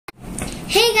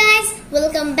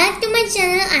welcome back to my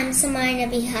channel. I'm Samar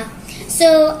Nabiha.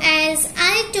 So as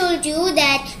I told you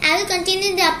that I will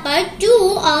continue the part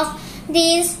 2 of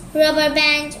this rubber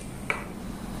band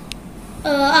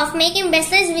of making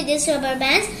bracelets with this rubber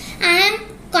bands. I am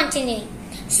continuing.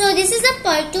 So this is the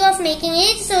part 2 of making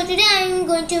it. So today I am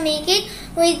going to make it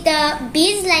with the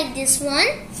beads like this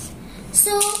one.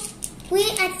 So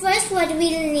at first what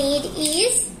we'll need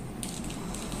is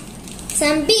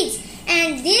some beads.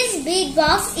 And this bead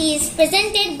box is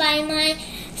presented by my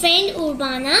friend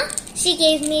Urbana. She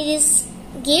gave me this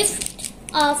gift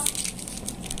of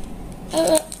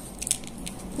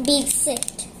bead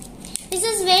set. This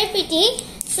is very pretty.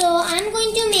 So I'm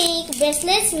going to make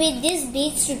bracelets with these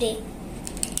beads today.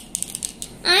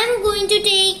 I'm going to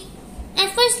take,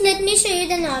 at first let me show you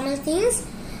the normal things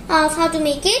of how to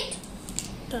make it.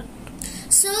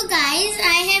 So guys,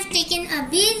 I have taken a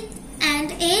bead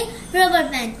and a rubber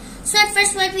band. So at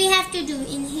first what we have to do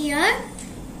in here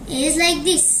is like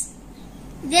this.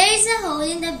 There is a hole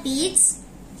in the beads.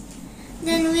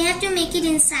 Then we have to make it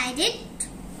inside it.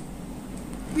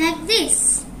 Like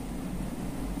this.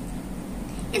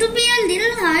 It will be a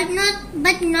little hard,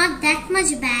 but not that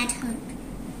much bad hurt.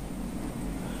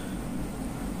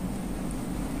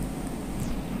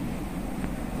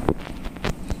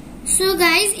 So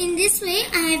guys, in this way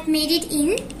I have made it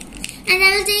in, and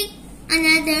I will take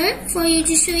another for you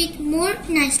to show it more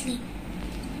nicely.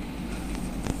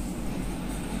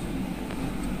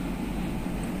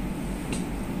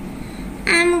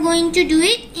 I'm going to do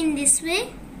it in this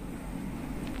way.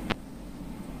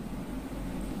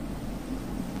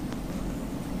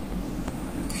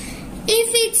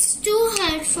 If it's too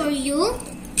hard for you,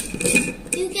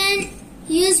 you can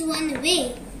use one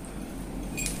way.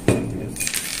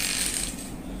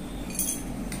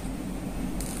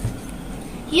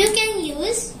 You can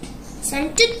use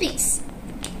some toothpicks.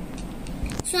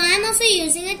 So I am also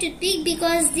using a toothpick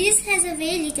because this has a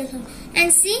very little hole.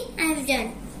 And see, I have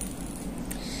done.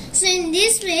 So in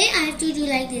this way, I have to do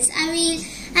like this. I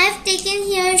have taken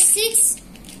here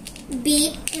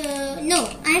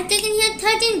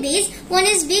 13 beads. One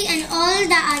is big and all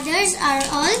the others are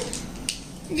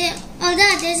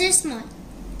small.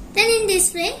 Then in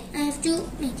this way, I have to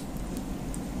make it.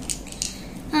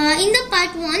 In the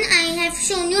part 1, I have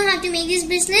shown you how to make these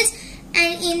bracelets,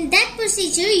 and in that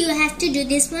procedure you have to do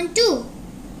this one too.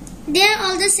 They are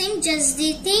all the same, just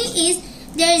the thing is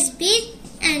there is bead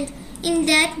and in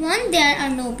that one there are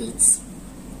no beads.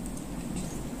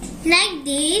 Like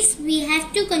this we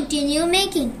have to continue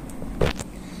making.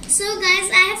 So guys,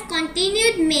 I have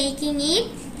continued making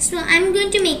it. So I am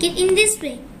going to make it in this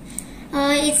way.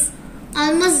 It's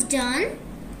almost done.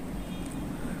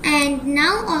 And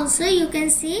now also you can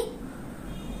see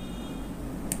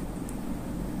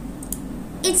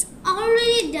it's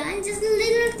already done, just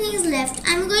little things left.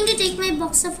 I'm going to take my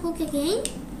box of hook again.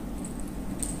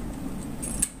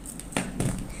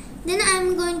 Then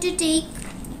I'm going to take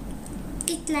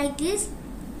it like this.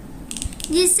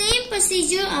 The same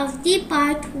procedure of the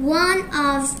part 1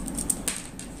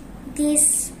 of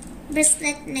this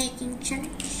bracelet making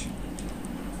challenge.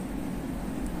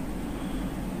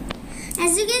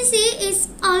 As you can see,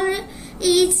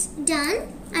 it's done.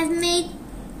 I've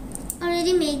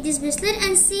already made this bracelet,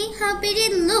 and see how pretty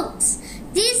it looks.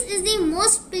 This is the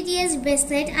most prettiest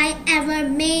bracelet I ever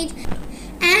made,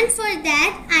 and for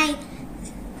that I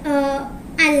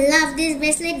love this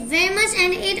bracelet very much,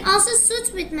 and it also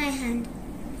suits with my hand.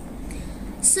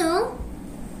 So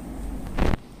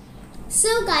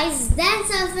guys,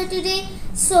 that's all for today.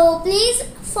 So please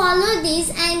follow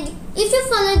this, and if you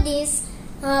follow this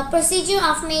procedure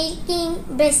of making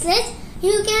bracelets,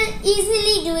 you can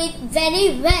easily do it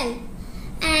very well.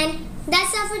 And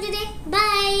that's all for today.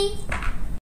 Bye.